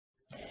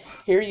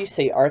Here you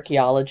see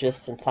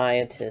archaeologists and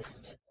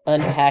scientists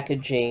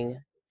unpackaging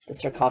the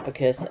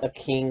sarcophagus of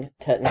King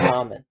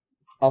Tutankhamun,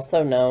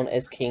 also known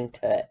as King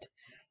Tut,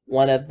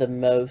 one of the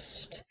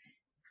most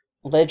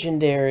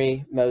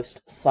legendary,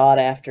 most sought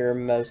after,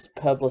 most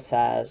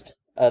publicized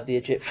of the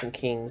Egyptian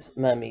king's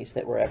mummies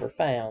that were ever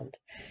found.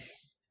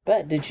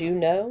 But did you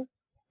know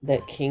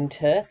that King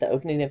Tut, the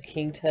opening of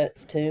King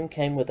Tut's tomb,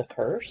 came with a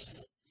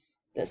curse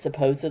that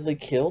supposedly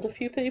killed a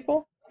few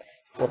people?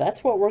 Well,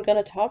 that's what we're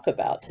going to talk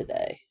about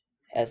today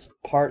as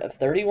part of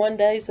 31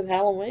 Days of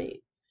Halloween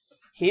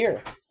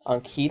here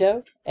on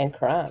Keto and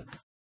Crime.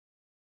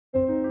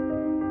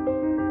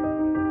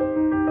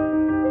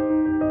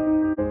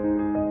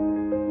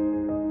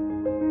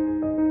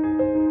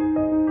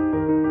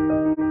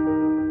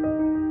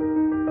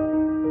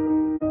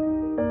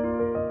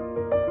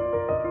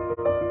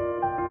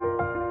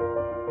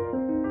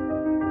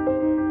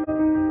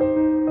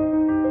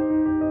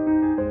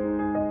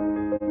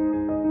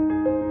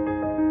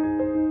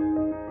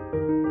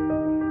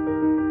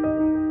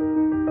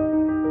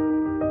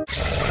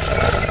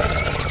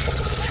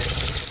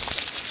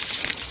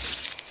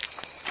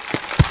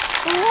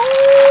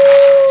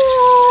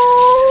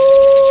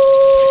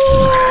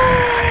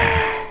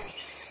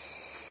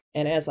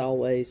 And as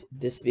always,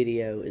 this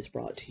video is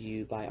brought to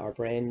you by our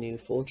brand new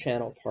full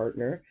channel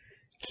partner,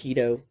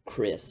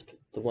 𝐲𝐬𝐬𝐿.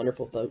 The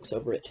wonderful folks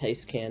over at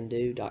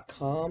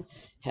TasteCanDo.com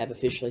have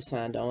officially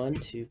signed on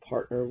to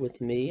partner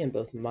with me in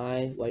both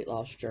my weight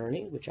loss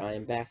journey, which I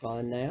am back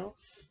on now,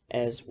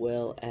 as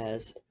well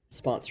as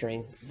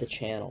sponsoring the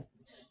channel.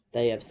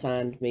 They have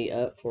signed me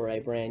up for a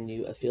brand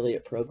new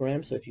affiliate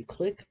program, so if you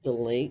click the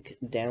link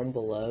down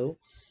below,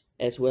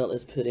 as well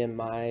as put in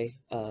my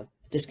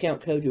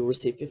discount code, you'll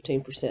receive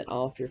 15%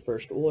 off your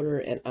first order,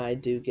 and I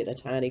do get a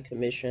tiny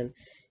commission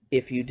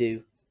if you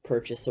do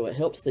purchase. So it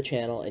helps the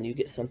channel and you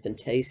get something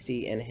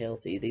tasty and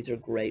healthy. These are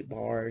great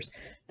bars.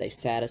 They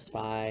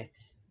satisfy.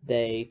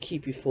 They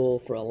keep you full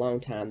for a long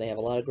time. They have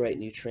a lot of great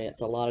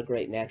nutrients, a lot of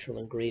great natural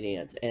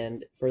ingredients.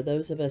 And for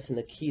those of us in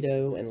the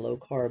keto and low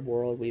carb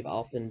world, we've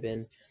often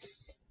been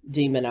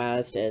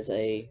demonized as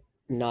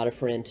not a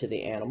friend to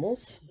the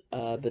animals,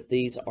 but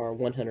these are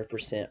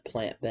 100%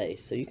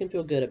 plant-based. So you can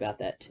feel good about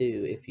that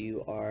too if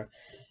you are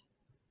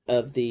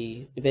of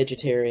the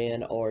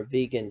vegetarian or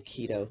vegan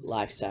keto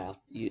lifestyle.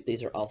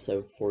 These are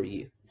also for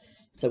you.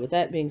 So with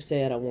that being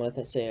said, I want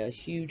to say a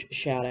huge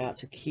shout out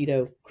to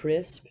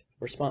𝐲𝐬𝐬𝐿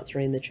for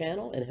sponsoring the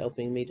channel and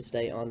helping me to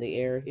stay on the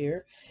air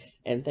here.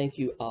 And thank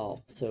you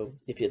all. So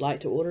if you'd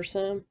like to order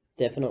some,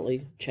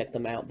 definitely check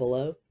them out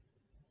below.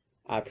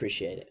 I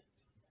appreciate it.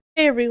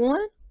 Hey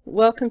everyone,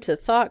 welcome to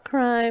Thought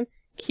Crime,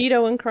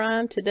 Keto and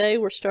Crime. Today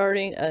we're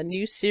starting a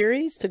new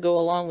series to go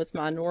along with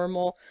my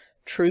normal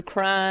true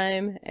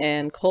crime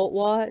and cult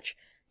watch.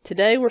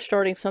 Today we're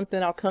starting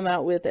something I'll come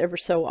out with ever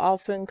so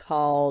often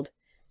called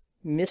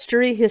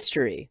Mystery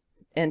History.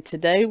 And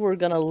today we're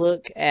going to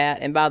look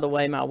at, and by the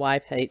way, my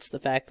wife hates the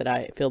fact that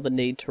I feel the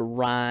need to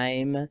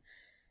rhyme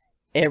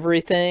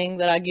everything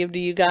that I give to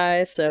you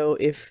guys. So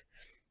if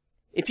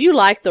you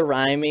like the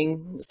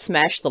rhyming,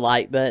 smash the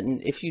like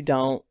button. If you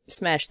don't,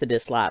 smash the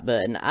dislike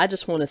button. I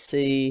just want to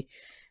see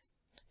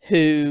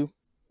who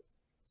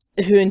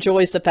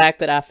enjoys the fact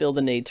that I feel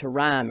the need to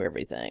rhyme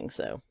everything.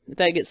 So if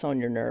that gets on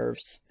your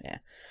nerves, yeah.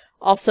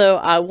 Also,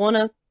 I want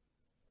to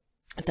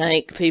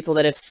thank people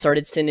that have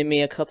started sending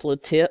me a couple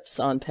of tips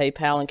on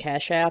PayPal and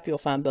Cash App. You'll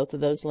find both of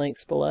those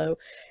links below.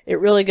 It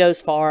really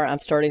goes far. I'm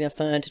starting a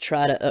fund to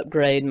try to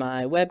upgrade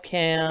my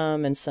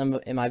webcam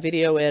and my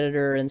video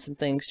editor and some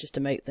things just to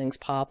make things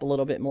pop a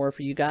little bit more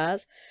for you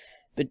guys.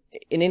 But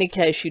in any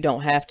case, you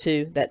don't have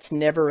to. That's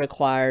never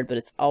required, but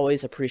it's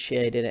always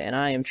appreciated. And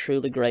I am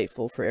truly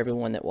grateful for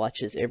everyone that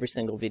watches every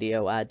single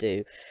video I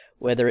do,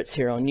 whether it's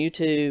here on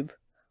YouTube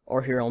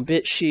or here on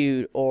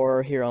BitChute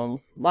or here on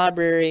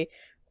Library,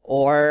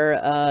 or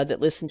that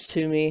listens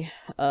to me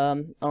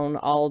on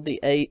all the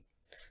 8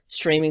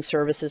 streaming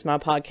services my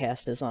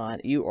podcast is on.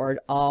 You are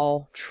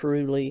all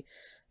truly,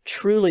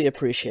 truly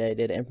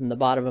appreciated, and from the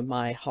bottom of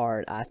my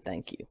heart, I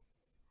thank you.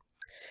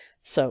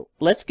 So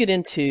let's get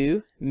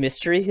into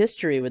mystery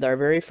history with our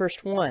very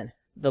first one,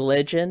 the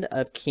legend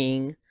of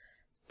King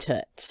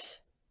Tut.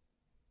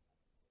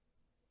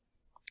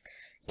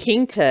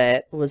 King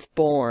Tut was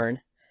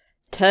born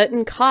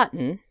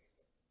Tutankhamun.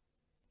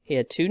 He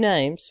had 2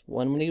 names,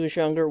 one when he was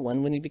younger,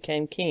 one when he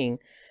became king.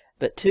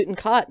 But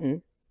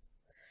Tutankhamun,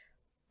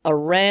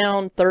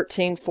 around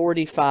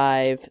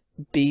 1345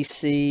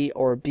 BC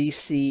or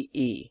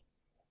BCE.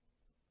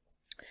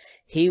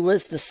 He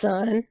was the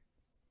son,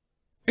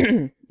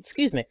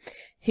 excuse me,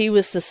 he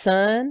was the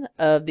son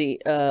of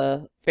the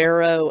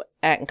pharaoh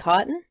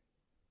Akhenaten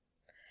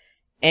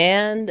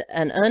and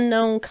an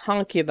unknown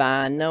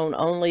concubine known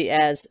only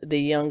as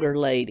the younger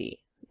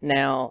lady.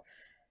 Now,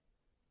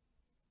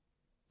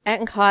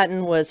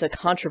 Akhenaten was a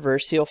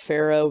controversial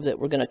pharaoh that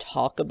we're going to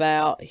talk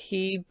about.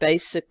 He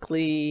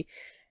basically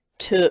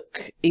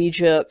took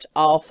Egypt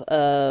off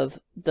of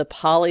the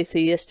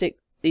polytheistic.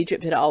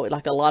 Egypt had always,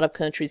 like a lot of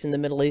countries in the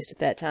Middle East at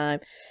that time,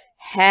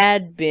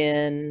 had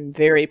been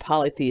very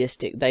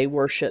polytheistic. They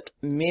worshipped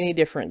many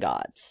different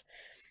gods.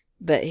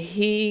 But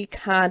he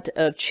kind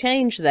of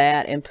changed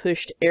that and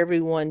pushed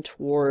everyone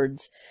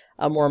towards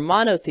a more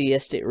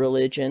monotheistic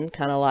religion,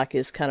 kind of like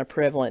is kind of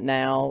prevalent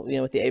now, you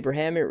know, with the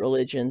Abrahamic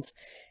religions,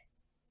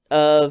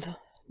 of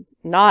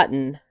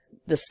Akhenaten,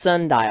 the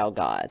sundial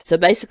god. So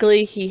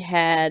basically he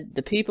had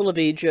the people of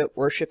Egypt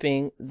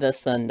worshiping the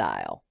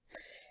sundial.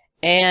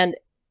 And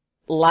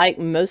like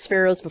most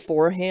pharaohs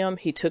before him,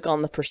 he took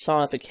on the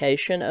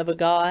personification of a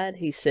god.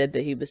 He said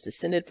that he was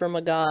descended from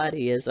a god.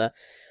 He is a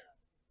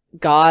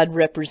God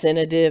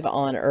representative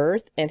on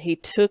earth, and he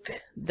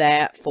took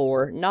that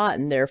for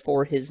Akhenaten,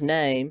 therefore his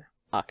name,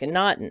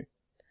 Akhenaten.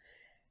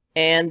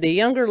 And the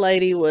younger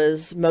lady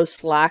was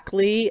most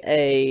likely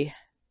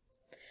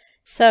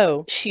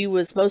she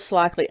was most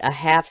likely a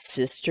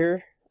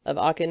half-sister of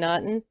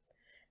Akhenaten,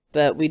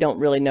 but we don't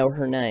really know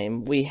her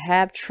name. We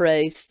have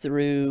traced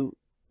through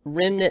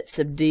remnants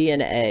of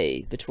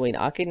DNA between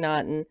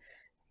Akhenaten,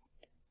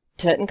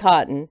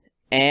 Tutankhamun,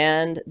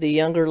 and the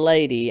younger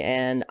lady,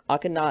 and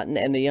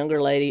Akhenaten and the younger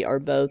lady are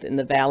both in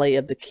the Valley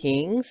of the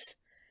Kings,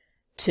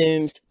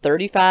 tombs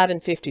 35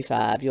 and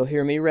 55. You'll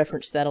hear me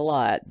reference that a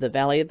lot. The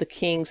Valley of the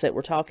Kings that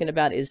we're talking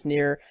about is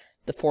near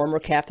the former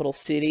capital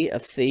city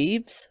of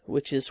Thebes,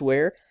 which is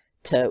where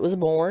Tut was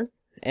born,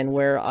 and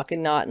where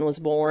Akhenaten was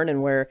born,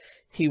 and where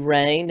he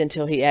reigned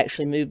until he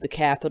actually moved the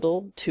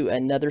capital to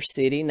another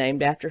city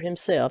named after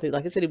himself.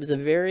 Like I said, he was a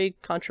very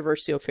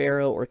controversial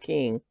pharaoh or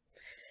king.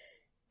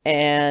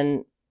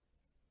 And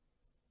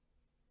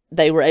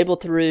they were able,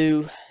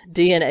 through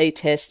DNA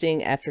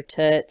testing after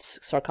Tut's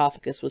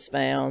sarcophagus was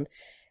found,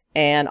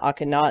 and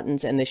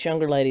Akhenaten's and this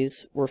younger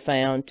lady's were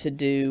found, to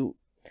do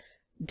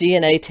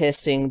DNA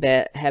testing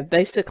that have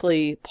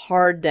basically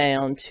pared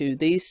down to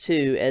these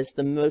two as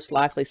the most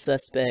likely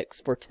suspects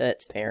for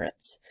Tut's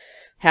parents.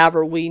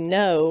 However, we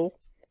know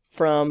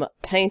from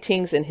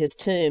paintings in his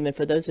tomb, and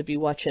for those of you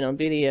watching on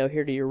video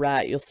here to your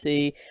right, you'll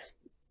see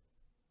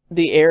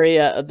the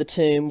area of the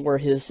tomb where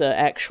his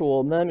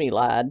actual mummy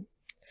lied.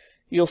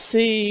 You'll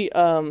see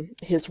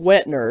his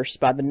wet nurse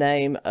by the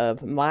name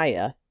of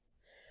Maia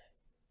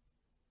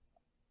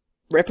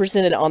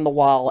represented on the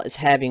wall as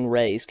having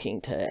raised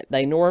King Tut.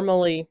 They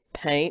normally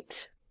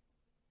paint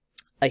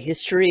a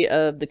history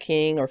of the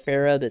king or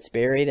pharaoh that's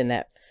buried in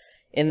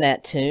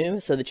that tomb,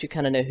 so that you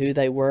kind of know who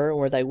they were and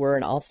where they were,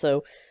 and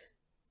also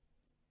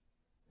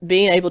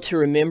being able to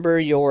remember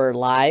your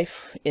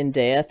life in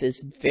death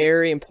is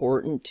very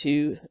important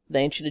to the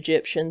ancient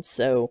Egyptians.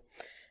 So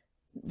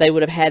they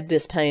would have had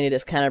this painted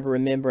as kind of a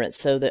remembrance,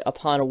 so that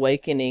upon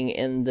awakening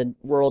in the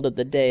world of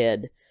the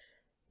dead,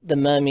 the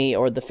mummy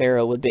or the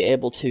pharaoh would be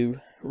able to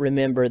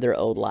remember their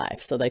old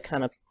life. So they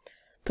kind of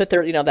put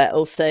their, you know, that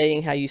old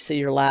saying, how you see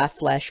your life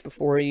flash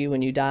before you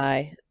when you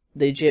die.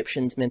 The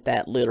Egyptians meant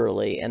that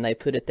literally, and they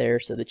put it there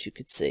so that you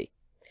could see.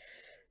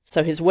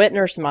 So his wet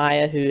nurse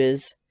Maia, who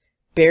is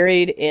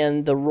buried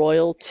in the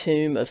royal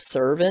tomb of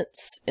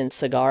servants in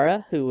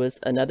Saqqara, who was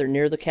another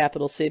near the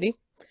capital city,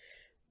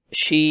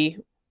 she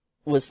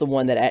was the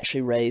one that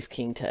actually raised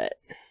King Tut.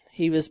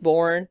 He was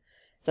born,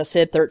 as I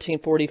said,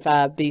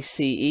 1345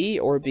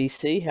 BCE or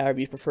BC, however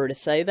you prefer to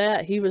say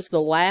that. He was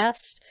the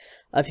last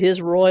of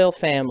his royal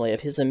family,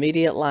 of his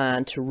immediate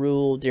line, to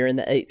rule during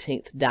the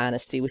 18th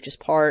dynasty, which is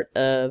part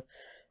of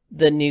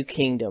the New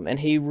Kingdom. And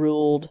he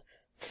ruled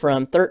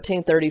from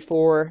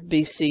 1334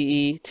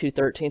 BCE to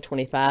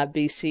 1325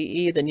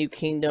 BCE. The New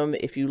Kingdom,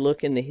 if you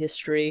look in the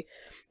history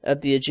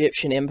of the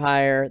Egyptian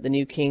Empire, the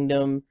New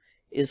Kingdom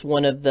is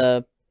one of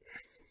the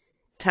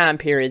time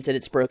periods that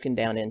it's broken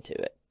down into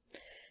it.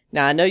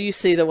 Now, I know you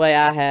see the way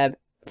I have,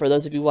 for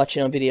those of you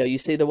watching on video, you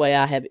see the way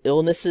I have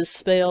illnesses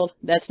spelled.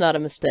 That's not a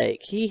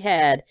mistake. He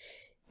had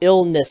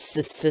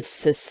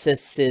illnesses.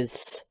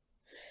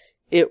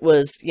 It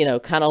was, you know,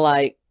 kind of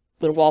like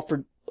when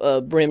Walford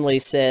Brimley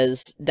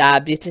says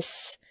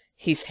diabetes.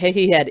 He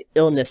had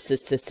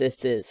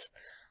illnesses.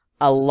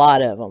 A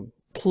lot of them.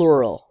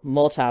 Plural,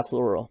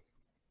 multi-plural.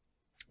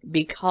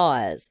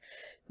 Because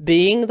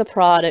being the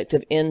product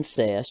of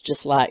incest,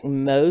 just like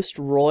most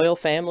royal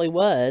family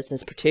was,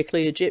 and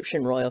particularly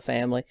Egyptian royal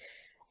family,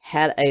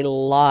 had a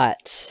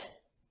lot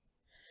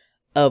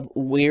of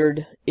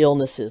weird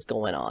illnesses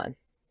going on.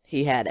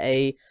 He had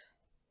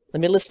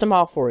let me list them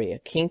all for you.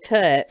 King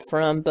Tut,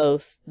 from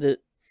both the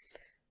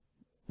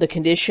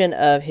condition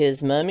of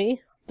his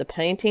mummy, the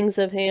paintings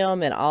of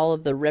him, and all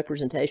of the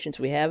representations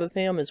we have of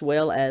him, as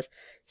well as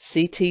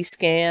CT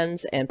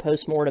scans and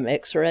post-mortem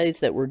x-rays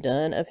that were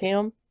done of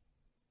him,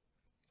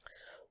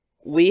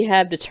 we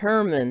have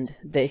determined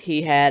that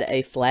he had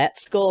a flat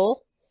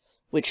skull,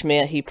 which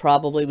meant he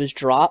probably was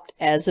dropped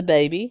as a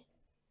baby.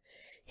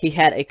 He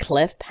had a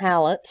cleft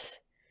palate.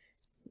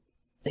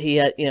 He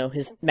had, you know,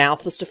 his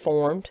mouth was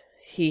deformed.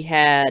 He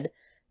had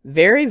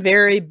very,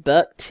 very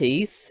buck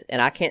teeth,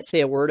 and I can't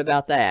say a word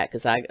about that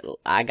because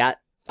I got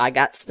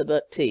the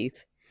buck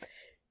teeth.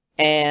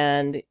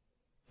 And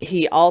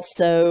he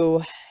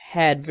also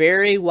had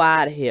very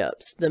wide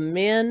hips. The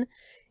men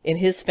in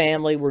his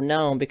family were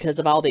known, because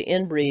of all the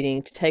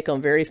inbreeding, to take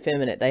on very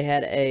feminine. They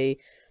had a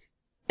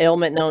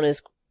ailment known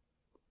as,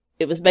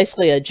 it was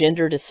basically a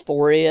gender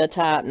dysphoria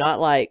type, not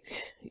like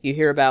you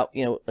hear about,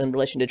 you know, in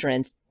relation to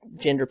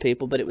transgender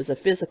people, but it was a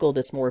physical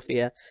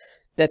dysmorphia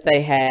that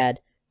they had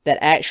that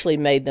actually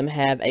made them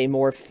have a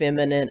more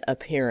feminine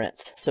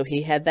appearance. So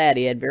he had that.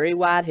 He had very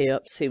wide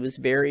hips. He was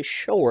very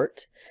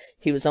short.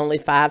 He was only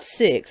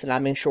 5'6", and I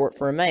mean short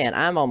for a man.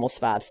 I'm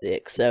almost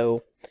 5'6",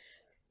 so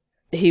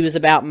he was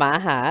about my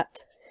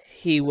height.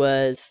 He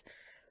was,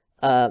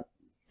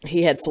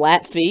 he had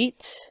flat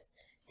feet.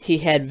 He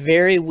had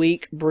very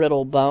weak,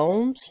 brittle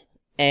bones,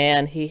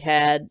 and he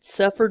had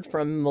suffered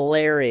from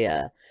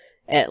malaria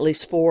at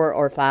least 4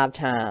 or 5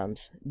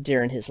 times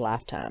during his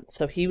lifetime.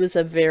 So he was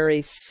a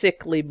very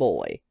sickly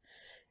boy,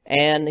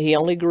 and he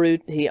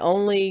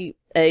only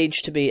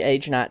aged to be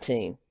age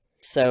 19.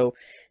 So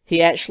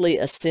he actually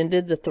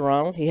ascended the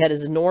throne. He had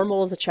as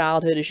normal as a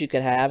childhood as you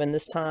could have in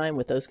this time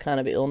with those kind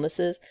of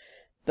illnesses.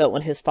 But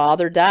when his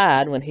father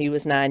died when he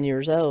was 9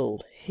 years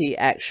old, he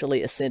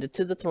actually ascended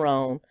to the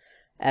throne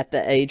at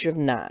the age of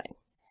 9.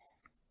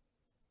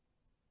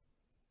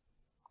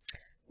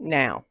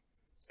 Now,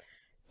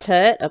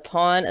 Tut,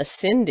 upon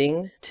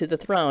ascending to the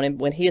throne,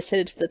 and when he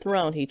ascended to the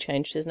throne, he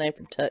changed his name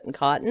from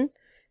Tutankhamun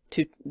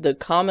to the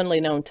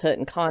commonly known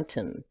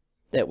Tutankhamun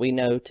that we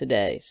know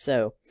today.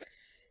 So,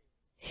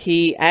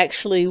 he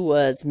actually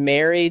was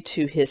married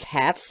to his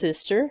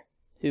half-sister,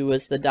 who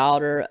was the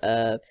daughter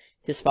of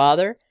his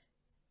father,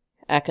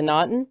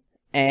 Akhenaten,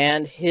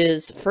 and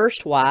his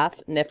first wife,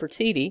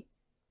 Nefertiti.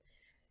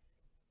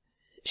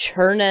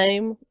 Her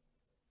name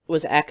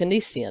was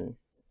Akhenaten,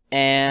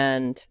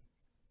 and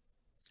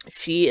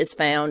she is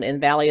found in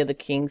Valley of the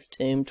King's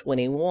Tomb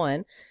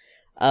 21.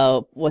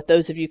 What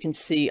those of you can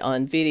see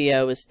on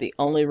video is the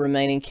only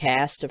remaining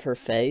cast of her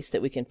face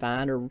that we can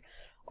find,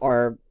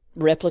 or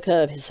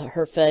replica of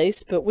her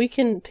face, but we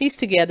can piece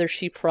together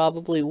she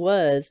probably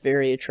was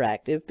very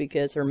attractive,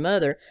 because her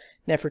mother,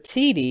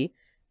 Nefertiti,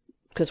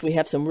 because we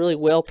have some really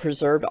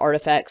well-preserved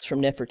artifacts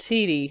from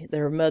Nefertiti,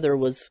 her mother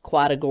was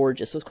quite a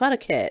quite a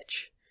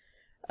catch,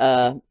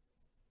 by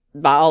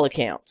all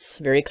accounts,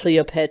 very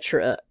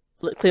Cleopatra-esque.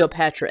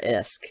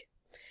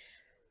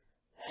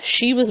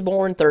 She was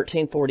born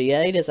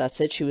 1348. As I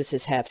said, she was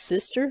his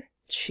half-sister.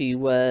 She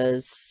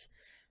was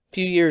a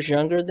few years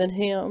younger than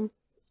him.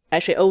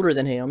 Actually, older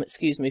than him,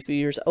 excuse me, a few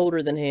years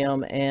older than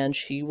him. And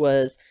she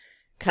was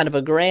kind of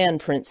a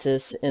grand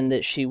princess in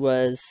that she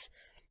was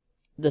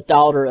the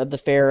daughter of the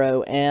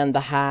pharaoh and the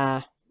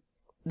high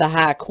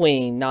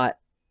queen, not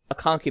a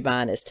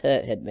concubine as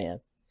Tut had been.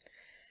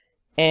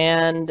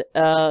 And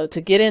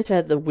to get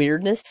into the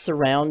weirdness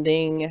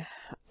surrounding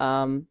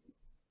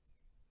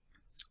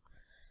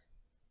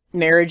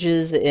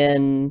marriages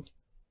in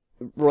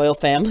royal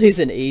families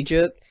in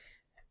Egypt,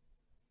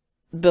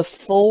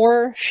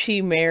 before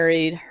she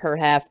married her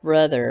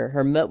half-brother,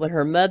 when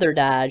her mother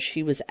died,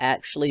 she was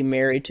actually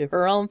married to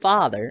her own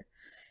father,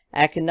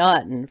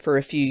 Akhenaten, for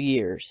a few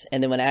years.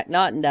 And then when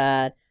Akhenaten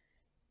died,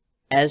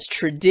 as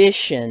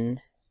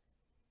tradition,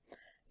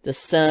 the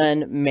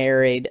son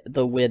married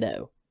the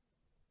widow.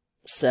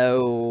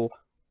 So,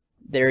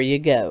 there you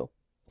go.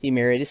 He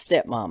married his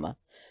stepmama,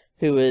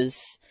 who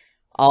was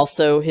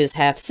also his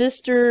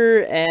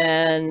half-sister,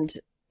 and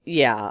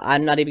yeah,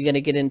 I'm not even going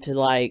to get into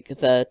like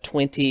the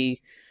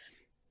 20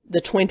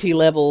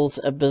 levels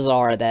of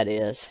bizarre that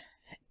is.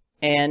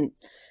 And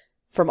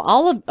from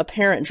all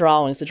apparent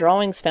drawings, the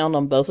drawings found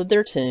on both of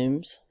their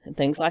tombs and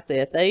things like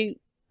that, they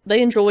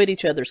enjoyed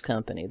each other's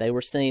company. They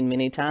were seen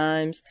many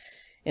times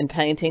in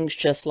paintings,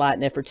 just like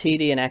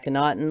Nefertiti and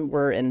Akhenaten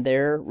were in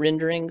their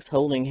renderings,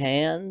 holding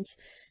hands,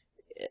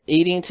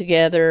 eating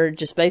together,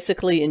 just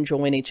basically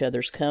enjoying each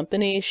other's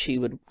company. She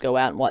would go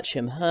out and watch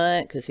him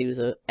hunt, because he was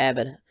an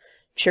avid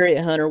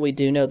chariot hunter. We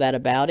do know that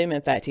about him.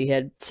 In fact, he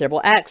had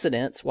several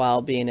accidents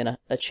while being in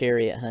a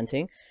chariot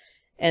hunting.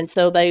 And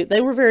so they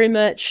were very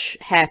much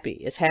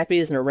happy as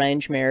an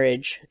arranged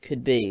marriage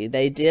could be.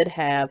 They did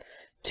have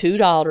 2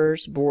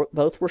 daughters.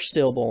 Both were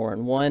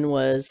stillborn. One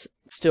was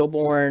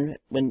stillborn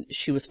when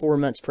she was 4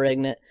 months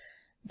pregnant.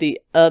 The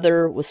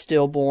other was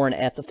stillborn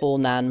at the full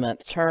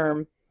 9-month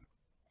term.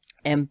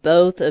 And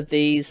both of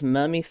these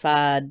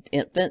mummified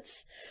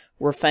infants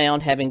were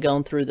found having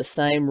gone through the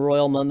same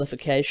royal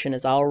mummification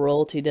as all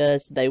royalty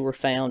does. They were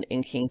found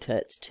in King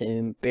Tut's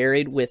tomb,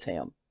 buried with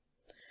him.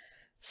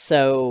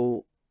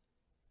 So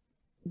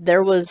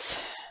there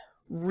was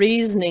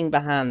reasoning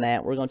behind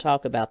that. We're going to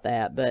talk about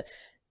that. But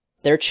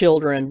their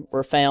children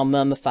were found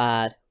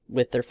mummified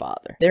with their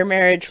father. Their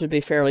marriage would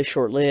be fairly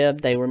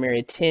short-lived. They were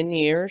married 10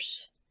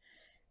 years.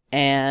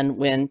 And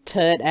when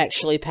Tut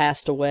actually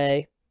passed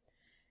away,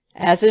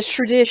 as is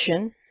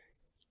tradition,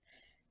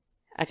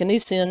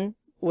 Akhenaten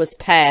was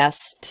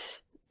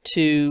passed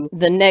to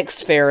the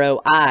next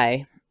pharaoh,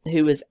 𝐼,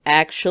 who was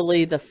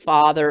actually the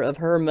father of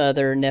her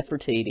mother,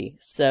 Nefertiti.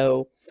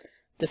 So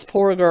this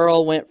poor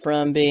girl went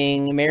from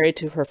being married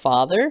to her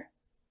father,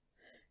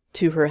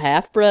 to her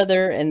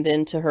half-brother, and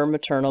then to her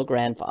maternal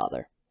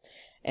grandfather.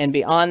 And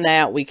beyond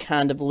that, we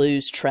kind of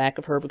lose track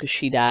of her because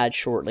she died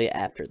shortly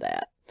after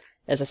that.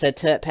 As I said,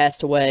 Tut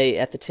passed away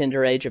at the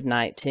tender age of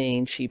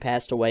 19. She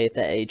passed away at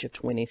the age of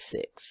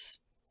 26.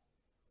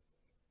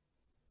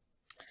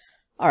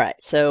 All right,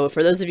 so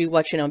for those of you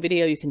watching on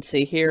video, you can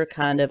see here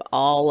kind of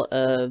all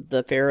of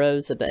the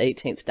pharaohs of the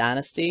 18th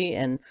dynasty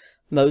and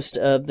most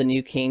of the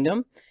New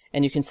Kingdom.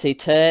 And you can see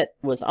Tut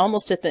was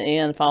almost at the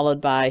end, followed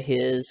by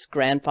his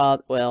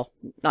grandfather, well,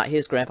 not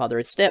his grandfather,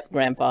 his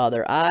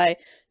step-grandfather, 𝐼𝐬𝐬𝐬,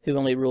 who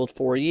only ruled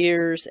 4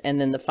 years,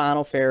 and then the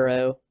final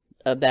pharaoh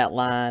of that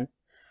line,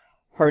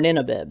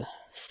 𝐼𝐢𝐬𝐬𝐬.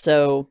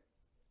 So,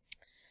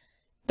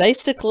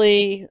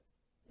 basically,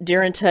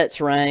 during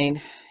Tut's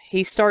reign,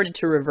 he started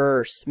to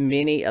reverse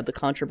many of the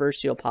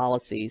controversial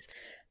policies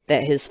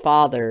that his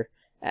father,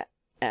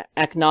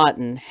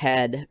 Akhenaten,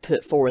 had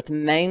put forth.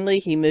 Mainly,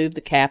 he moved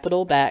the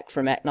capital back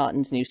from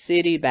Akhenaten's new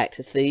city back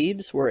to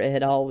Thebes, where it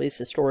had always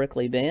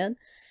historically been.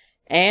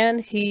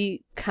 And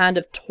he kind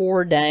of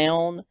tore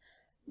down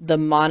the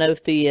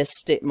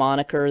monotheistic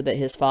moniker that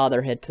his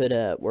father had put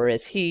up,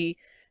 whereas he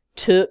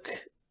took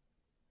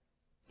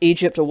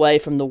Egypt away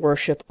from the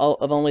worship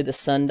of only the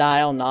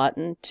sundial,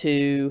 Naten,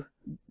 to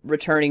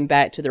returning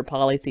back to their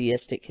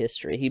polytheistic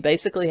history. He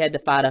basically had to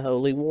fight a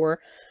holy war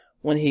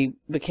when he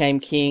became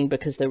king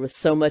because there was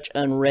so much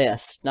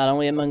unrest, not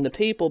only among the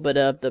people, but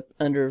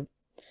under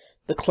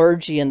the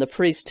clergy and the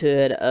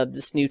priesthood of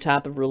this new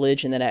type of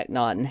religion that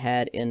Akhenaten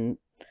had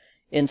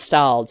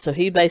installed. So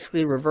he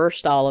basically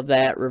reversed all of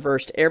that,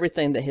 reversed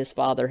everything that his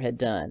father had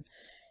done,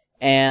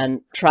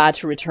 and tried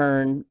to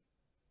return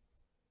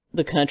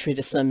the country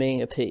to some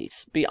meaning of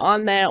peace.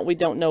 Beyond that, we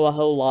don't know a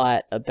whole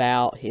lot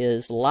about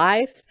his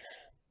life.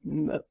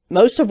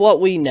 Most of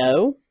what we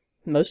know,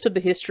 most of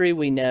the history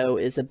we know,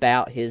 is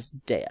about his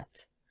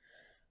death.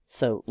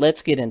 So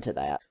let's get into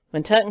that.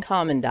 When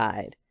Tutankhamun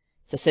died,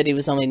 as I said, he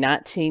was only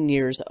 19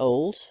 years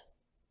old.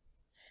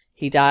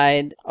 He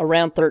died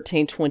around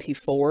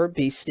 1324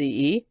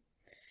 BCE.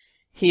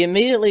 He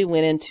immediately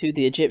went into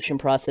the Egyptian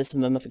process of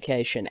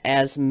mummification,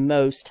 as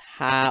most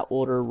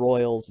high-order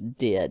royals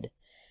did.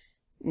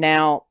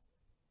 Now,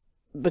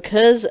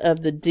 because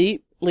of the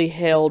deeply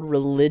held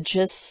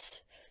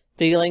religious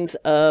feelings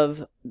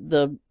of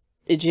the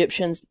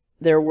Egyptians,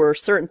 there were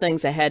certain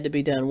things that had to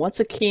be done. Once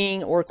a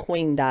king or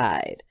queen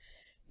died,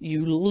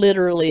 you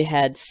literally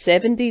had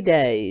 70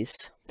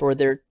 days for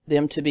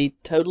them to be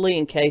totally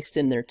encased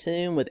in their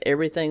tomb with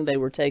everything they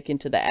were taking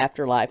to the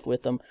afterlife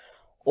with them,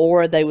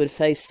 or they would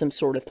face some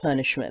sort of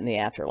punishment in the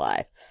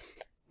afterlife.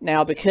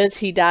 Now, because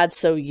he died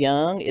so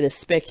young, it is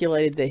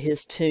speculated that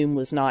his tomb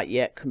was not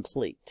yet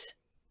complete.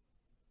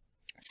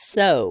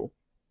 So,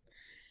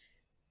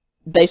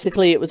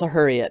 basically, it was a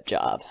hurry-up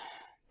job.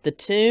 The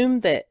tomb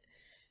that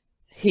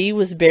he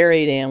was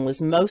buried in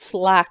was most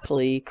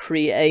likely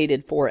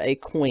created for a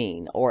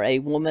queen or a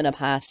woman of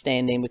high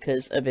standing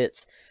because of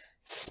its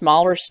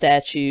smaller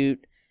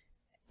statute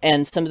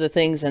and some of the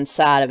things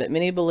inside of it.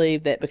 Many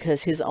believe that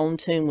because his own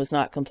tomb was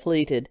not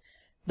completed,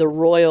 the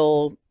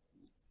royal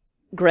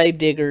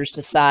gravediggers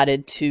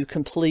decided to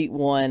complete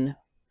one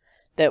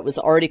that was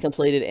already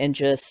completed and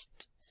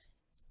just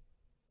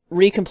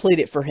recomplete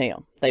it for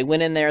him. They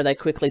went in there, they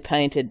quickly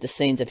painted the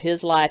scenes of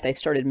his life, they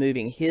started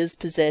moving his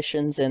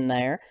possessions in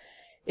there.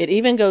 It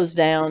even goes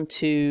down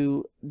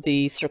to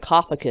the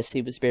sarcophagus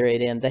he was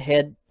buried in, the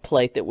head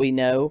plate that we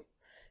know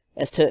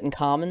as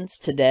Tutankhamun's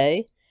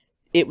today.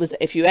 It was,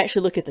 if you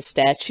actually look at the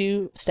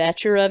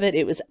stature of it,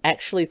 it was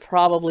actually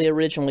probably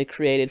originally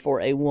created for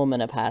a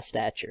woman of high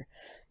stature.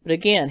 But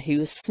again, he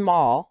was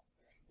small,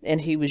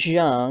 and he was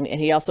young,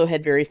 and he also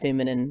had very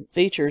feminine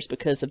features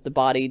because of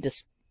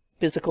the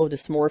physical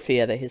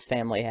dysmorphia that his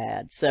family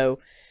had. So,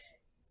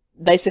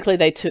 basically,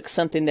 they took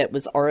something that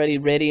was already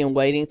ready and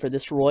waiting for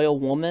this royal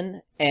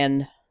woman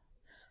and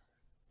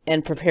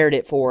prepared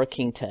it for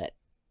King Tut.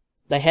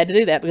 They had to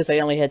do that because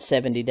they only had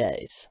 70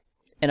 days.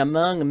 And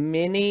among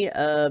many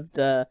of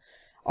the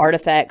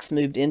artifacts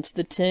moved into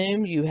the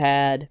tomb, you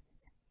had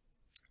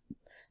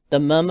the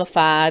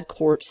mummified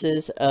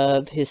corpses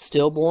of his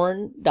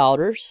stillborn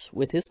daughters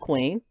with his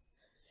queen.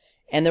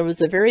 And there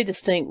was a very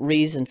distinct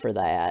reason for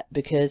that,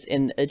 because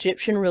in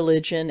Egyptian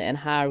religion and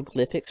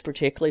hieroglyphics,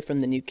 particularly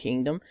from the New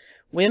Kingdom,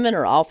 women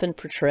are often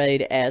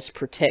portrayed as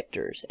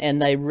protectors.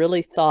 And they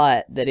really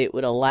thought that it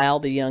would allow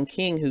the young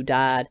king who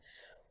died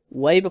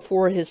way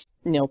before his,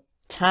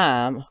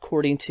 time,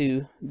 according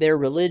to their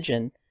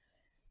religion,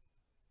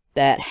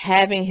 that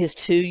having his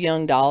 2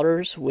 young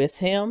daughters with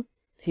him,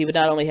 he would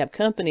not only have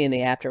company in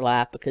the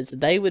afterlife because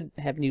they would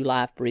have new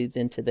life breathed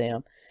into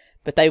them,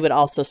 but they would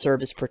also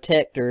serve as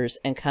protectors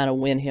and kind of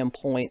win him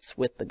points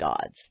with the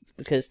gods,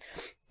 because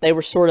they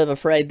were sort of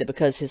afraid that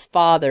because his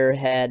father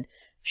had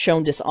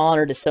shown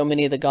dishonor to so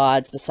many of the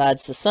gods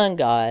besides the sun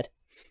god,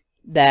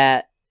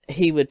 that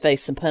he would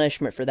face some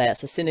punishment for that.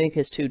 So sending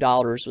his 2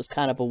 daughters was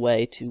kind of a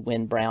way to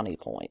win brownie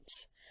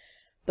points.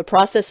 The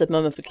process of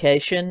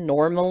mummification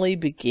normally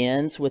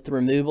begins with the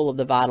removal of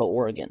the vital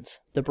organs,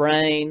 the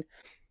brain,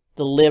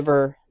 the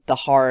liver, the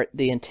heart,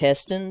 the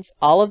intestines.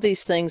 All of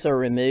these things are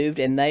removed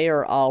and they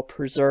are all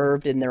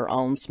preserved in their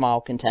own small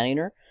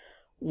container,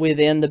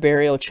 within the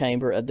burial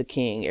chamber of the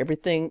king.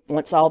 Everything,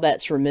 once all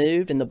that's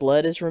removed and the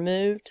blood is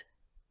removed,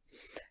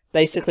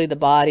 basically the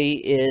body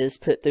is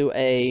put through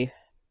a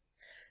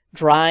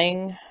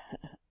drying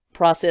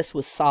process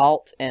with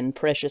salt and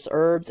precious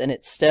herbs, and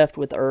it's stuffed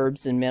with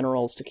herbs and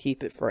minerals to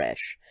keep it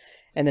fresh.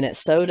 And then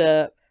it's sewed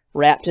up,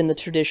 wrapped in the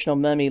traditional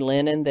mummy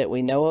linen that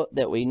we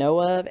know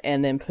of,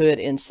 and then put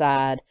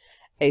inside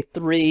a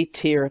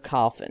 3-tier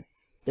coffin.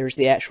 There's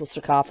the actual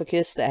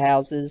sarcophagus that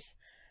houses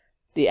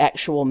the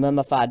actual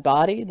mummified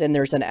body. Then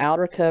there's an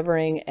outer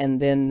covering, and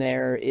then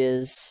there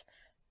is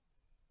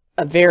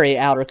a very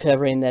outer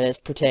covering that is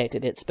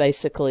protected. It's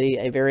basically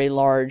a very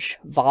large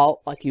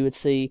vault, like you would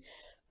see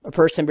a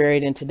person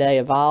buried in today,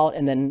 a vault,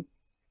 and then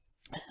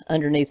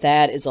underneath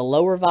that is a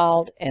lower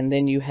vault, and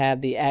then you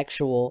have the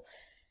actual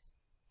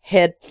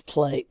head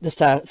plate, the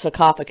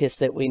sarcophagus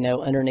that we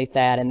know underneath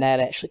that, and that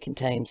actually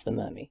contains the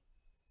mummy.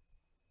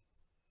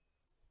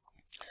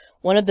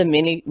 One of the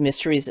many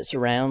mysteries that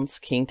surrounds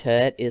King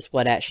Tut is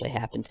what actually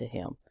happened to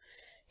him.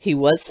 He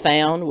was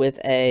found with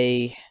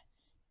a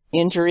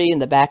injury in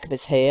the back of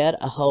his head,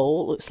 a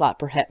hole. Looks like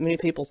perhaps many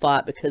people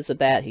thought because of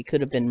that he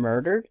could have been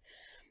murdered.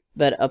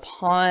 But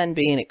upon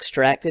being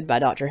extracted by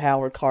Dr.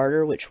 Howard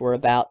Carter, which we're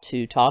about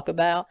to talk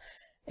about,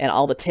 and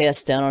all the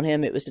tests done on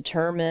him, it was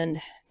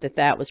determined that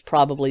that was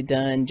probably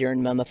done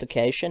during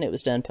mummification. It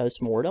was done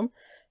post-mortem.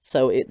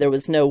 So there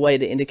was no way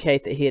to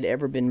indicate that he had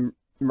ever been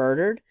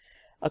murdered.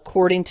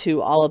 According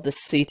to all of the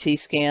CT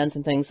scans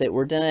and things that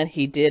were done,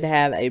 he did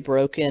have a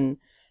broken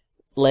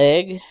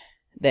leg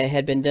that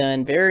had been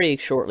done very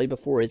shortly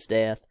before his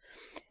death.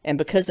 And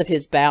because of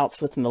his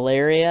bouts with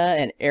malaria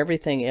and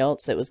everything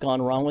else that was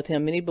gone wrong with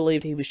him, many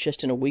believed he was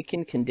just in a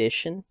weakened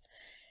condition,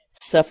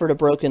 suffered a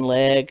broken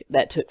leg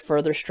that took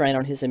further strain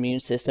on his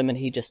immune system, and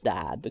he just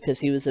died because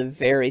he was a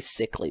very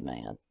sickly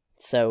man.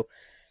 So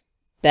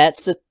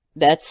that's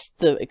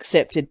the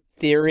accepted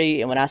theory.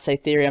 And when I say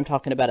theory, I'm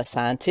talking about a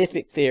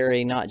scientific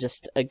theory, not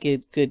just a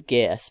good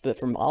guess. But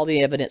from all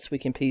the evidence we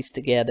can piece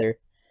together,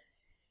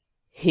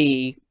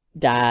 he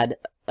died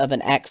of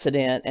an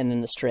accident and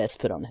then the stress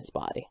put on his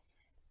body.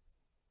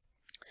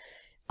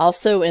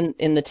 Also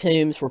in the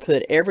tombs were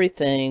put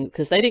everything,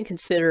 because they didn't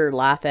consider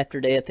life after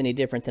death any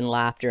different than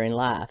life during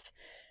life.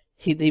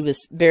 He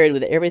was buried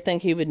with everything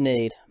he would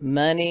need: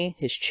 money,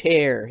 his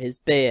chair, his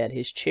bed,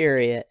 his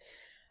chariot,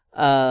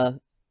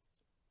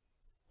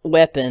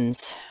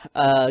 weapons,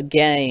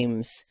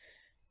 games,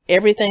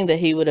 everything that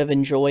he would have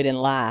enjoyed in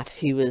life,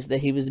 he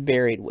was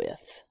buried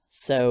with.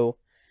 So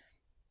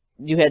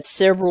you had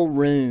several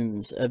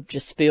rooms of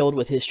just filled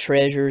with his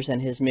treasures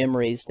and his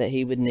memories that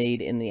he would need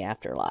in the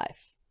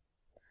afterlife.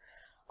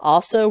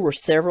 Also were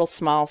several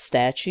small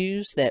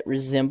statues that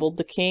resembled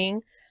the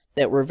king,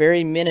 that were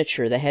very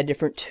miniature. They had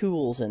different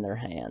tools in their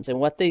hands. And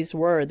what these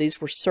were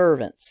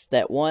servants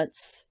that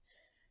once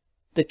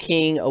the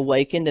king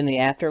awakened in the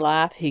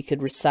afterlife, he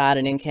could recite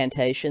an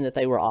incantation that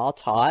they were all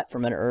taught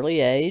from an early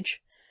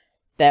age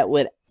that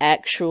would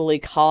actually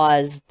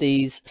cause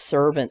these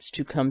servants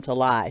to come to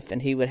life.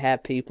 And he would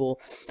have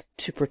people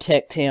to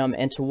protect him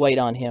and to wait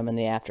on him in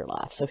the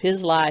afterlife. So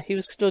his life, he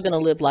was still going to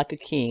live like a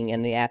king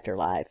in the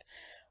afterlife,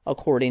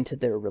 according to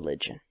their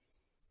religion.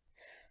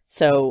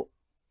 So,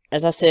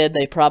 as I said,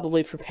 they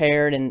probably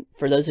prepared, and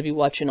for those of you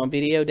watching on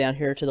video, down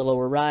here to the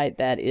lower right,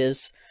 that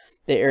is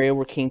the area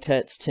where King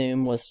Tut's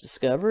tomb was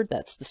discovered.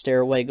 That's the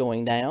stairway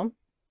going down.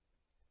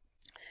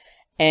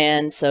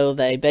 And so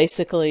they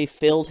basically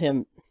filled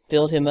him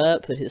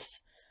up, put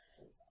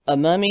a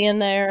mummy in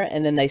there,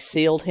 and then they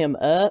sealed him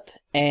up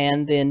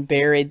and then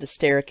buried the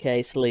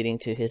staircase leading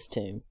to his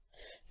tomb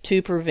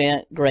to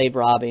prevent grave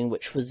robbing,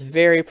 which was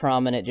very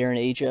prominent during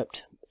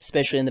Egypt,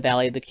 especially in the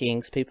Valley of the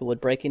Kings. People would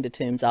break into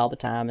tombs all the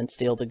time and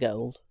steal the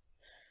gold.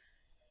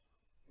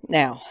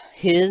 Now,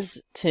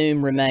 his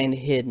tomb remained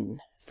hidden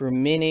for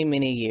many,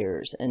 many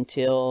years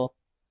until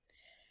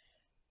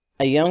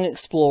a young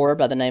explorer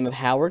by the name of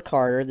Howard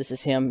Carter, this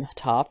is him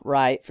top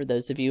right for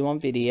those of you on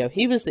video,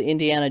 he was the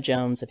Indiana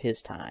Jones of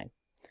his time.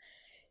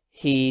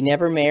 He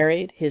never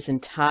married. His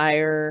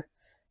entire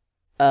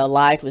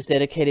life was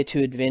dedicated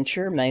to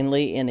adventure,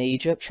 mainly in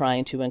Egypt,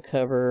 trying to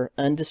uncover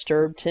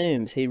undisturbed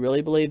tombs. He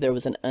really believed there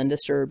was an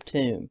undisturbed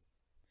tomb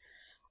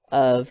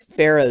of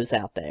pharaohs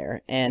out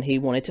there, and he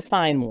wanted to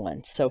find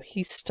one. So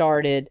he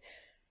started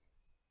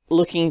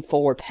looking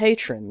for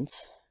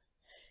patrons,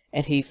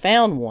 and he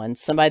found one,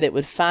 somebody that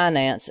would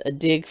finance a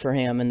dig for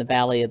him in the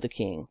Valley of the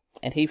King.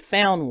 And he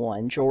found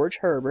one, George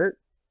Herbert.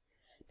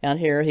 Down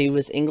here, he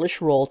was English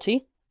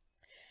royalty.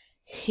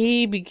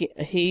 He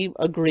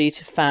agreed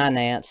to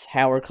finance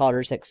Howard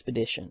Carter's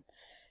expedition.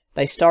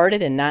 They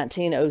started in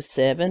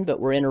 1907, but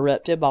were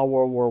interrupted by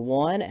World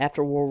War I.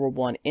 After World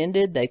War I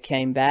ended, they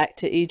came back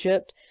to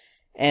Egypt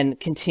and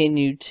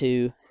continued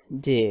to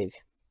dig.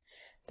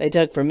 They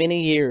dug for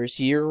many years,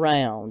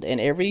 year-round, and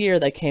every year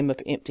they came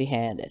up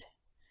empty-handed.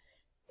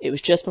 It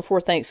was just before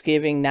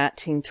Thanksgiving,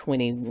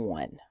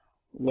 1921,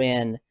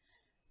 when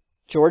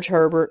George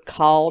Herbert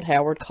called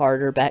Howard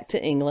Carter back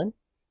to England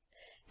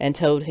and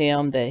told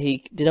him that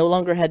he no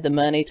longer had the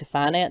money to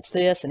finance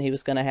this, and he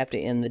was going to have to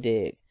end the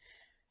dig.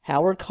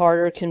 Howard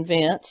Carter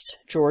convinced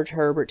George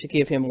Herbert to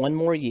give him 1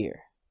 more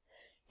year.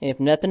 And if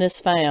nothing is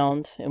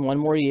found in 1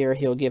 more year,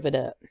 he'll give it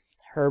up.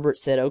 Herbert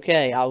said,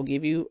 okay, I'll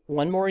give you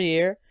 1 more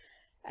year.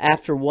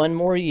 After 1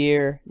 more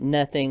year,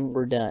 nothing,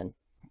 we're done.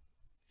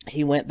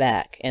 He went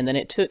back, and then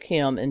it took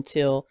him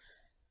until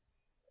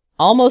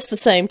almost the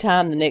same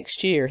time the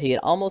next year. He had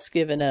almost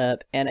given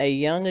up, and a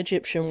young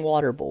Egyptian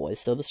water boy,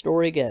 so the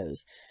story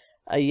goes,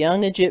 a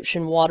young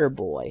Egyptian water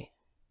boy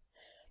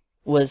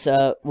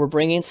were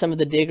bringing some of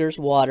the diggers'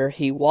 water.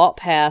 He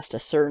walked past a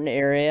certain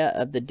area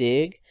of the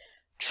dig,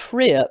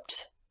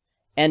 tripped,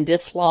 and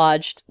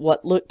dislodged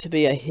what looked to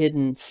be a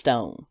hidden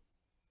stone.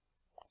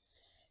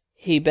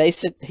 He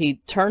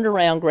turned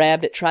around,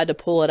 grabbed it, tried to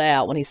pull it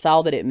out. When he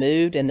saw that it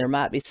moved and there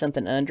might be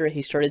something under it,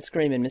 he started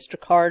screaming, Mr.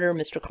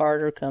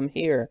 Carter, come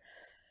here.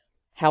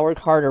 Howard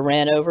Carter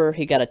ran over.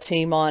 He got a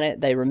team on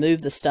it. They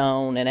removed the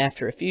stone, and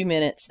after a few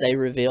minutes, they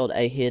revealed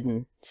a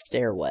hidden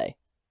stairway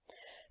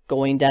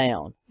going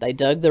down. They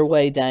dug their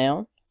way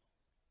down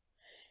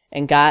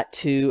and got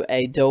to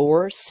a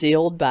door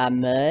sealed by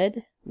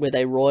mud with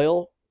a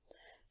royal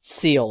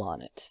seal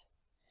on it.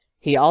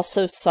 He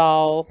also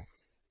saw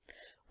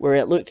where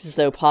it looked as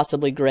though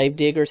possibly grave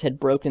diggers had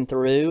broken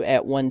through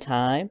at one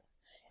time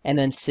and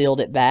then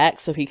sealed it back.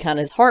 So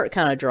his heart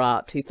kind of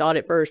dropped. He thought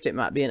at first it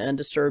might be an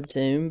undisturbed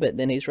tomb, but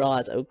then he's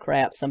realized, oh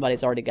crap,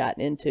 somebody's already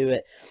gotten into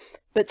it.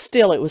 But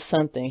still, it was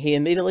something. He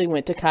immediately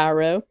went to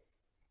Cairo,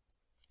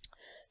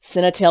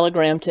 sent a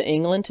telegram to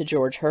England to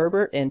George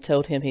Herbert, and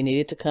told him he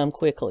needed to come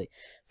quickly.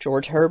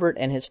 George Herbert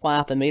and his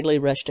wife immediately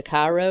rushed to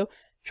Cairo.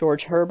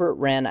 George Herbert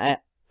ran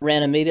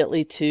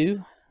immediately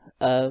to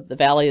the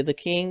Valley of the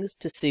Kings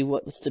to see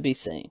what was to be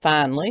seen.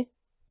 Finally,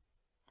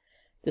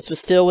 this was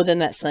still within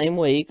that same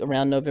week,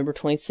 around November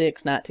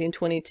 26,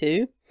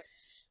 1922,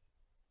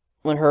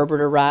 when Herbert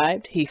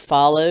arrived. He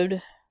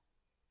followed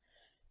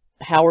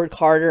Howard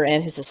Carter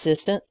and his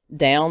assistant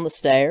down the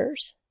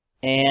stairs,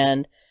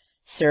 and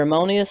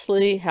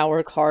ceremoniously,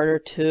 Howard Carter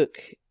took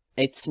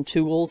some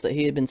tools that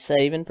he had been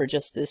saving for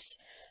just this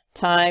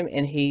time,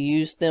 and he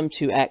used them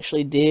to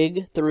actually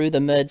dig through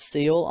the mud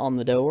seal on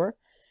the door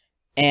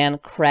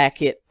and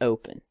crack it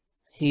open.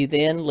 He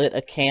then lit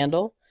a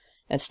candle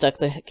and stuck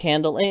the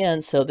candle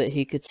in so that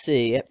he could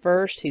see. At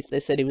first, they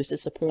said he was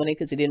disappointed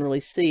because he didn't really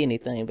see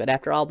anything, but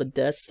after all the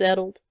dust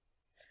settled,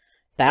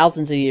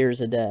 thousands of years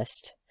of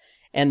dust,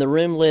 and the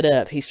room lit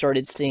up, he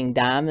started seeing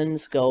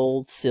diamonds,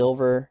 gold,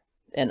 silver,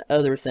 and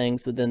other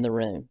things within the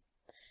room.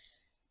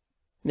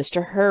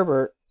 Mr.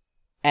 Herbert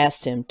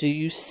asked him, do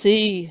you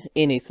see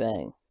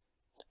anything?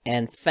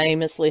 And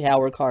famously,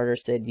 Howard Carter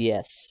said,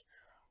 yes,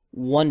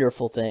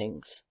 wonderful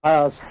things.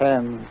 Pious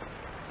hands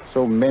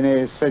so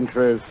many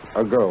centuries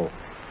ago.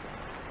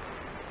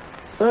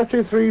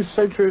 33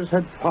 centuries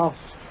had passed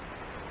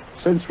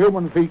since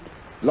human feet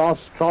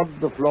last trod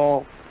the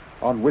floor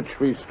on which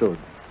we stood,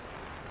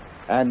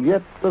 and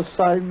yet the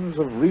signs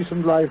of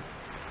recent life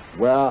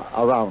were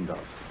around us.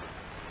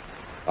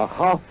 A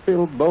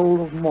half-filled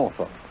bowl of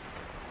mortar,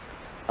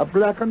 a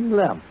blackened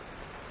lamp,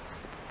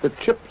 the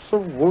chips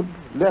of wood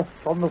left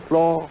on the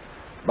floor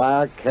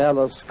by a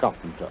careless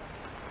carpenter.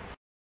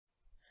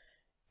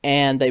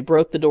 And they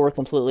broke the door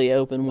completely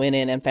open, went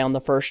in, and found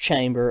the first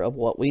chamber of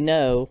what we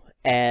know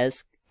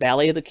as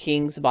Valley of the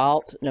Kings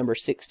Vault, number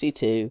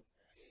 62,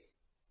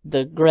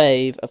 the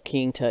grave of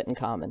King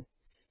Tutankhamun.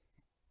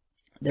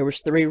 There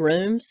was 3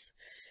 rooms,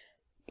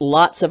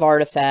 lots of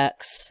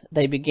artifacts.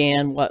 They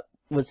began what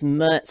was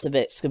months of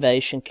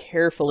excavation,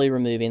 carefully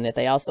removing that.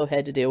 They also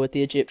had to deal with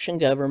the Egyptian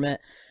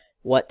government,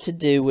 what to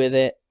do with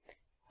it,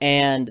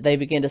 and they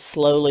began to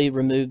slowly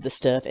remove the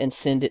stuff and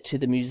send it to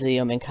the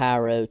museum in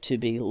Cairo to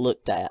be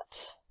looked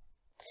at.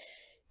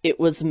 It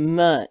was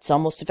months,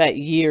 almost a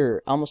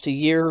year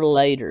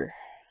later,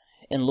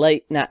 in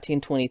late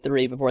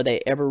 1923, before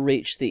they ever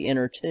reached the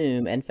inner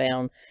tomb and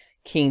found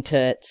King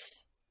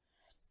Tut's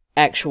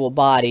actual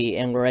body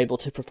and were able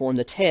to perform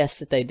the tests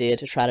that they did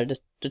to try to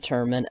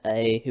determine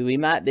who he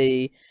might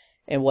be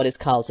and what his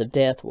cause of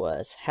death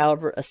was.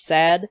 However, a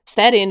sad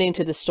ending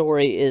to the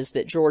story is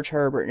that George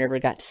Herbert never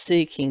got to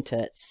see King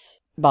Tut's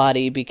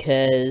body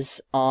because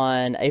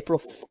on April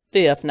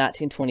 5th,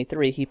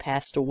 1923, he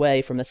passed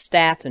away from a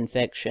staph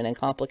infection and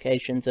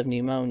complications of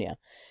pneumonia.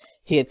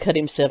 He had cut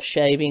himself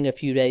shaving a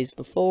few days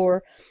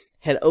before,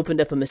 had opened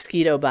up a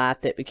mosquito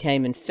bite that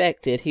became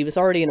infected. He was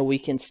already in a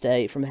weakened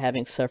state from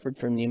having suffered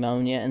from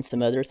pneumonia and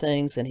some other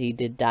things, and he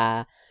did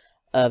die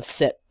of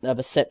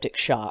a septic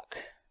shock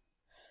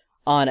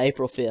on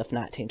April 5th,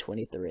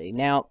 1923.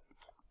 Now,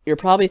 you're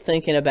probably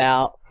thinking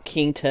about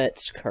King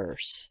Tut's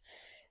curse.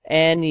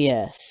 And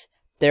yes,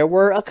 there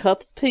were a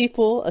couple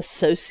people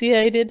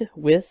associated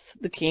with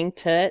the King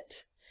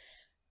Tut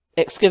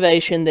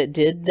excavation that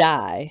did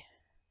die,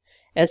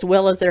 as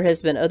well as there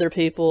has been other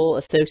people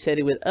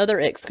associated with other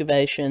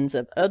excavations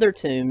of other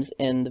tombs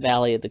in the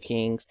Valley of the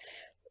Kings,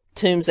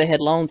 tombs that had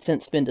long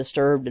since been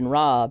disturbed and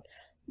robbed,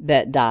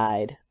 that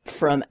died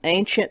from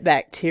ancient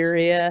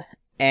bacteria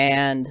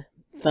and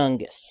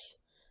fungus.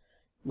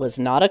 It was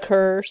not a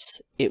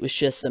curse. It was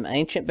just some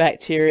ancient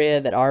bacteria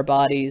that our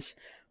bodies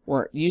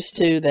weren't used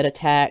to, that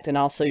attacked. And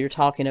also you're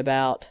talking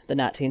about the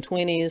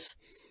 1920s.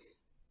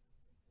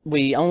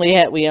 We only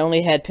had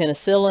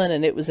penicillin,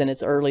 and it was in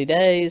its early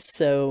days,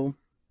 so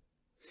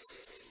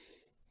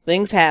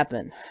things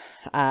happen.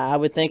 I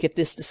would think if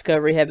this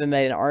discovery had been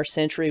made in our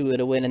century, we would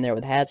have went in there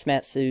with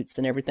hazmat suits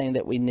and everything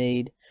that we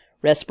need,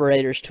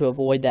 respirators to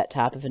avoid that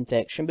type of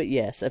infection. But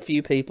yes, a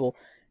few people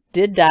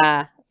did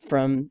die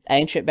from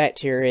ancient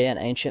bacteria and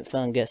ancient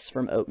fungus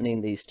from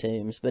opening these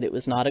tombs, but it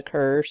was not a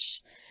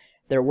curse.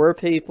 There were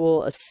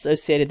people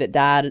associated that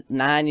died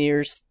 9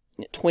 years,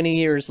 20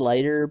 years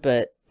later,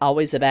 but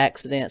always of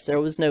accidents.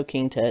 There was no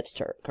King Tut's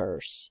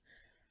curse.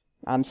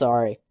 I'm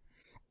sorry.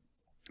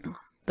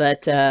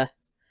 But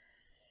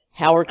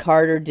Howard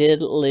Carter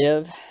did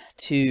live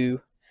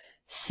to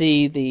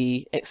see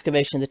the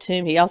excavation of the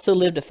tomb. He also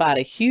lived to fight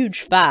a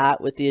huge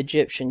fight with the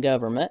Egyptian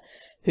government,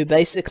 who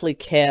basically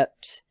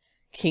kept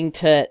King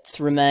Tut's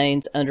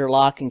remains under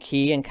lock and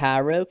key in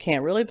Cairo.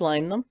 Can't really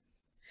blame them.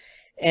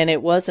 And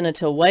it wasn't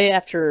until way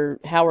after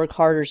Howard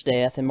Carter's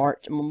death in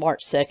March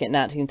 2nd,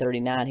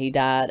 1939, he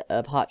died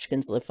of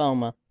𝐲𝐲𝐬𝐬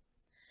lymphoma.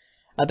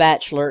 A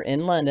bachelor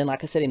in London.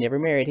 Like I said, he never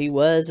married. He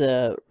was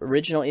a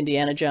original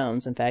Indiana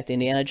Jones. In fact,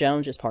 Indiana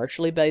Jones is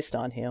partially based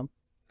on him.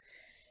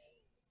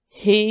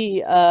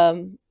 It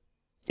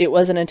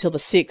wasn't until the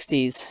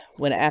 60s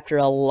when, after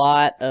a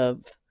lot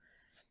of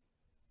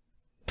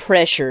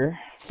pressure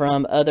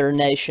from other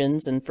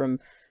nations and from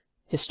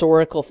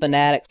historical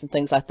fanatics and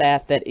things like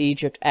that, that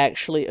Egypt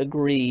actually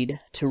agreed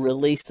to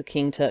release the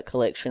King Tut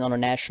collection on a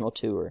national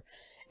tour.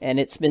 And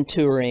it's been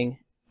touring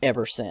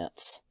ever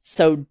since.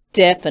 So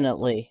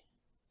definitely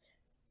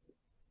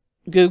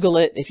Google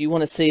it if you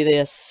want to see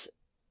this.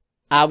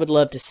 I would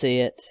love to see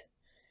it.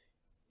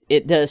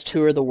 It does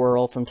tour the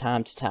world from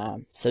time to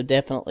time, so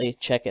definitely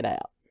check it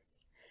out.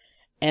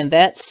 And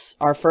that's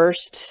our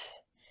first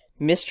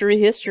mystery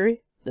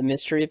history, the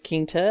mystery of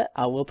King Tut.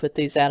 I will put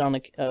these out on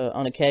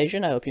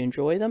occasion. I hope you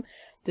enjoy them.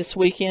 This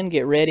weekend,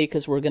 get ready,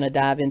 because we're going to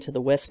dive into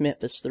the West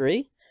Memphis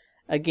 3.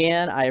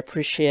 Again, I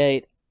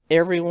appreciate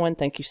everyone.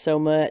 Thank you so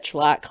much.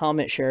 Like,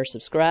 comment, share,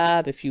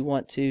 subscribe. If you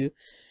want to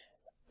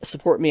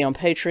support me on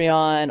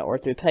Patreon or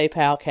through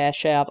PayPal,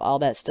 Cash App, all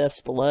that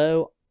stuff's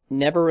below.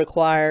 Never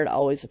required,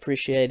 always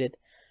appreciated.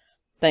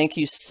 Thank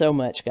you so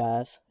much,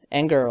 guys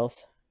and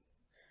girls.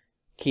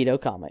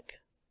 𝐲𝐤𝐬𝐿.